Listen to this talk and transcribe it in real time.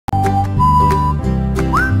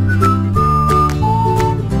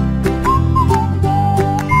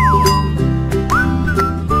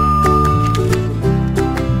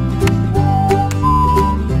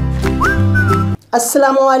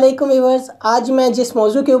अस्सलामुअलैकुम व्यूअर्स, आज मैं जिस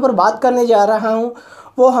मौजू के ऊपर बात करने जा रहा हूँ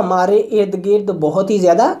वो हमारे इर्द गिर्द बहुत ही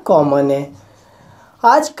ज़्यादा कॉमन है।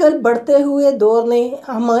 आजकल बढ़ते हुए दौर ने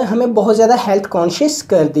हमें बहुत ज़्यादा हेल्थ कॉन्शियस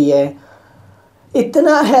कर दिया है।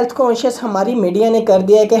 इतना हेल्थ कॉन्शियस हमारी मीडिया ने कर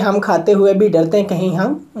दिया है कि हम खाते हुए भी डरते हैं कहीं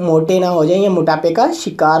हम मोटे ना हो जाएं या मोटापे का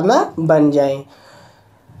शिकार ना बन जाएं।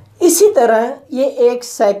 इसी तरह ये एक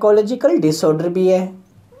साइकोलॉजिकल डिसऑर्डर भी है।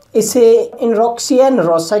 इसे एनोरेक्सिया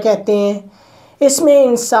नर्वोसा कहते हैं। इसमें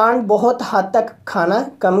इंसान बहुत हद तक खाना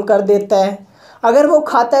कम कर देता है। अगर वो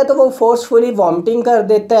खाता है तो वो फोर्सफुली वॉमिटिंग कर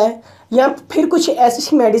देता है या फिर कुछ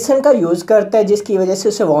ऐसी मेडिसिन का यूज़ करता है जिसकी वजह से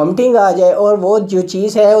उसे वॉमिटिंग आ जाए और वो जो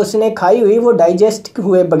चीज़ है उसने खाई हुई वो डाइजेस्ट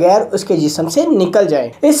हुए बगैर उसके जिस्म से निकल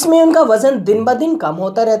जाए। इसमें उनका वज़न दिन ब दिन कम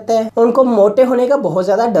होता रहता है। उनको मोटे होने का बहुत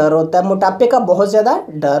ज़्यादा डर होता है, मोटापे का बहुत ज़्यादा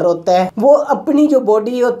डर होता है। वो अपनी जो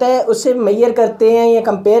बॉडी होता है उससे मेजर करते हैं या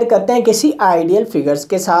कंपेयर करते हैं किसी आइडियल फिगर्स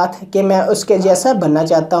के साथ कि मैं उसके जैसा बनना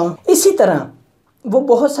चाहता हूँ। इसी तरह वो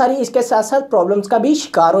बहुत सारी इसके साथ साथ प्रॉब्लम्स का भी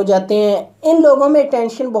शिकार हो जाते हैं। इन लोगों में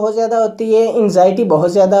टेंशन बहुत ज़्यादा होती है, एंजाइटी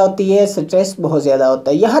बहुत ज़्यादा होती है, स्ट्रेस बहुत ज़्यादा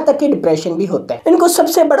होता है, यहाँ तक कि डिप्रेशन भी होता है। इनको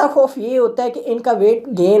सबसे बड़ा खौफ ये होता है कि इनका वेट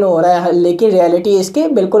गेन हो रहा है, लेकिन रियलिटी इसके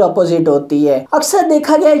बिल्कुल अपोजिट होती है। अक्सर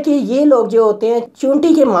देखा गया है कि ये लोग जो होते हैं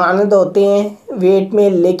चूंटी के मानद होते हैं वेट में,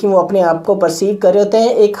 लेकिन वो अपने आप को परसीव कर रहे होते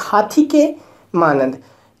हैं एक हाथी के मानद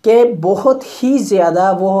के। बहुत ही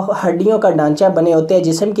ज़्यादा वो हड्डियों का ढांचा बने होते हैं,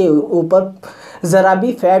 जिस्म के ऊपर ज़रा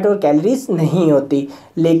भी फैट और कैलोरीज नहीं होती,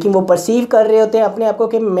 लेकिन वो परसीव कर रहे होते हैं अपने आप को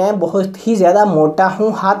कि मैं बहुत ही ज़्यादा मोटा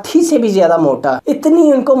हूँ, हाथी से भी ज़्यादा मोटा।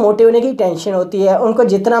 इतनी उनको मोटे होने की टेंशन होती है। उनको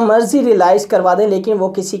जितना मर्जी रियलाइज़ करवा दें लेकिन वो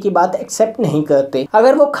किसी की बात एक्सेप्ट नहीं करते।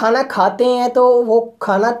 अगर वो खाना खाते हैं तो वो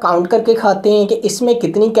खाना काउंट करके खाते हैं कि इसमें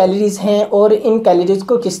कितनी कैलोरीज हैं और इन कैलोरीज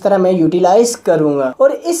को किस तरह मैं यूटिलाइज़ करूँगा,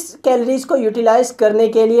 और इस कैलोरीज को यूटिलाइज़ करने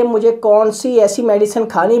के लिए मुझे कौन सी ऐसी मेडिसिन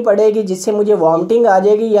खानी पड़ेगी जिससे मुझे वॉमिटिंग आ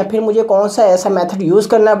जाएगी, या फिर मुझे कौन सा ऐसा मेथड यूज़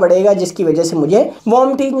करना पड़ेगा जिसकी वजह से मुझे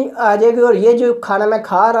वॉमिटिंग आ जाएगी और ये जो खाना मैं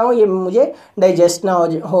खा रहा हूँ ये मुझे डाइजेस्ट ना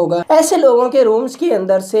होगा। ऐसे लोगों के रूम्स के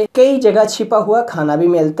अंदर से कई जगह छिपा हुआ खाना भी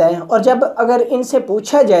मिलता है, और जब अगर इनसे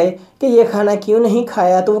पूछा जाए कि ये खाना क्यों नहीं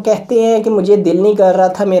खाया तो वो कहते हैं कि मुझे दिल नहीं कर रहा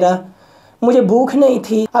था, मुझे भूख नहीं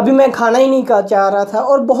थी, अभी मैं खाना ही नहीं चाह रहा था,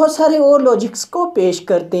 और बहुत सारे और लॉजिक्स को पेश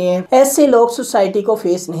करते हैं। ऐसे लोग सोसाइटी को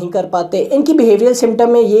फेस नहीं कर पाते। इनकी बिहेवियरल सिम्टम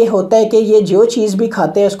में ये होता है कि ये जो चीज़ भी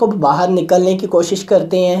खाते हैं उसको बाहर निकालने की कोशिश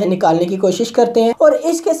करते हैं, और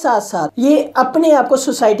इसके साथ साथ ये अपने आप को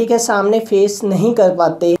सोसाइटी के सामने फेस नहीं कर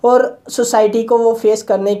पाते, और सोसाइटी को वो फेस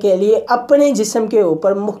करने के लिए अपने जिस्म के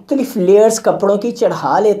ऊपर मुख्तलिफ लेयर्स कपड़ों की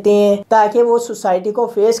चढ़ा लेते हैं ताकि वो सोसाइटी को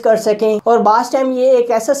फेस कर सकें। और बास टाइम ये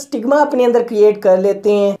एक ऐसा स्टिग्मा अपने अंदर क्रिएट कर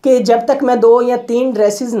लेते हैं कि जब तक मैं 2 या 3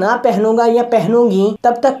 ड्रेसेस ना पहनूंगा या पहनूंगी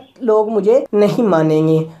तब तक लोग मुझे नहीं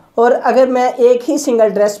मानेंगे, और अगर मैं एक ही सिंगल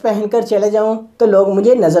ड्रेस पहनकर चले जाऊं तो लोग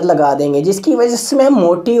मुझे नज़र लगा देंगे, जिसकी वजह से मैं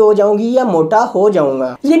मोटी हो जाऊंगी या मोटा हो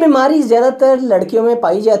जाऊंगा। ये बीमारी ज़्यादातर लड़कियों में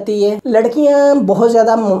पाई जाती है। लड़कियां बहुत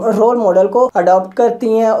ज़्यादा रोल मॉडल को अडॉप्ट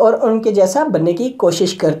करती हैं और उनके जैसा बनने की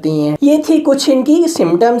कोशिश करती हैं। ये थी कुछ इनकी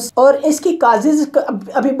सिम्टम्स, और इसकी काजेज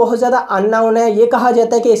अभी बहुत ज़्यादा अननोन है। ये कहा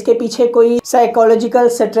जाता है कि इसके पीछे कोई साइकोलॉजिकल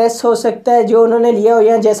स्ट्रेस हो सकता है जो उन्होंने लिया हो,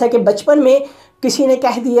 या जैसा कि बचपन में किसी ने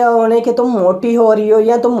कह दिया उन्हें कि तुम मोटी हो रही हो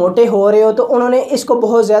या तुम मोटे हो रहे हो, तो उन्होंने इसको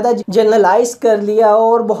बहुत ज़्यादा जनरलाइज कर लिया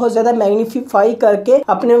और बहुत ज़्यादा मैग्नीफाई करके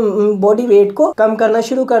अपने बॉडी वेट को कम करना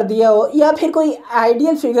शुरू कर दिया हो, या फिर कोई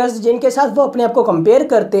आइडियल फिगर्स जिनके साथ वो अपने आप को कंपेयर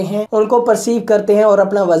करते हैं उनको परसीव करते हैं और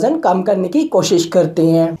अपना वजन कम करने की कोशिश करते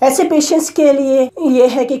हैं। ऐसे पेशेंट्स के लिए ये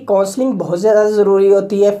है कि काउंसलिंग बहुत ज़्यादा ज़रूरी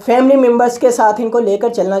होती है। फैमिली मेम्बर्स के साथ इनको लेकर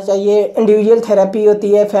चलना चाहिए। इंडिविजुअल थेरेपी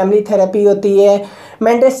होती है, फैमिली थेरेपी होती है,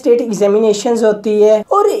 मेंटल स्टेट एग्जामिनेशंस होती है,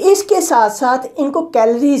 और इसके साथ साथ इनको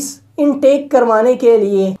कैलोरीज इनटेक करवाने के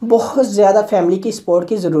लिए बहुत ज़्यादा फैमिली की सपोर्ट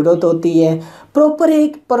की ज़रूरत होती है। प्रॉपर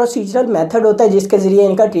एक प्रोसीजरल मेथड होता है जिसके ज़रिए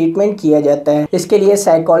इनका ट्रीटमेंट किया जाता है। इसके लिए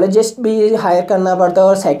साइकोलॉजिस्ट भी हायर करना पड़ता है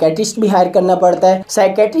और साइकेट्रिस्ट भी हायर करना पड़ता है।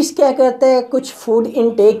 साइकेट्रिस्ट क्या करता है, कुछ फूड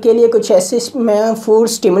इनटेक के लिए कुछ ऐसे फूड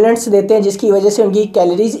स्टिमुलेंट्स देते हैं जिसकी वजह से उनकी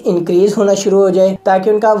कैलोरीज इंक्रीज़ होना शुरू हो जाए,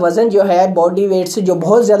 ताकि उनका वज़न जो है बॉडी वेट से जो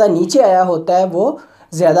बहुत ज़्यादा नीचे आया होता है वो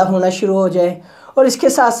ज़्यादा होना शुरू हो जाए। और इसके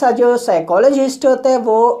साथ साथ जो साइकोलॉजिस्ट होता है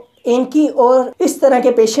वो इनकी और इस तरह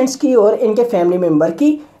के पेशेंट्स की और इनके फैमिली मेम्बर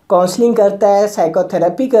की काउंसलिंग करता है,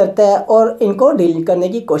 साइकोथेरेपी करता है और इनको डील करने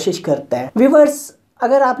की कोशिश करता है। व्यूअर्स,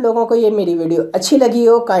 अगर आप लोगों को ये मेरी वीडियो अच्छी लगी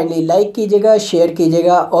हो काइंडली लाइक कीजिएगा, शेयर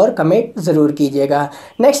कीजिएगा और कमेंट ज़रूर कीजिएगा।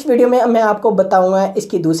 नेक्स्ट वीडियो में मैं आपको बताऊंगा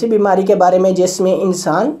इसकी दूसरी बीमारी के बारे में जिसमें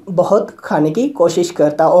इंसान बहुत खाने की कोशिश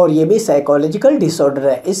करता है, और ये भी साइकोलॉजिकल डिसऑर्डर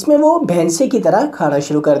है। इसमें वो भैंसे की तरह खाना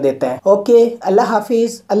शुरू कर देता है। ओके, अल्लाह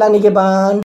हाफिज़, अल्लाह निगहबान।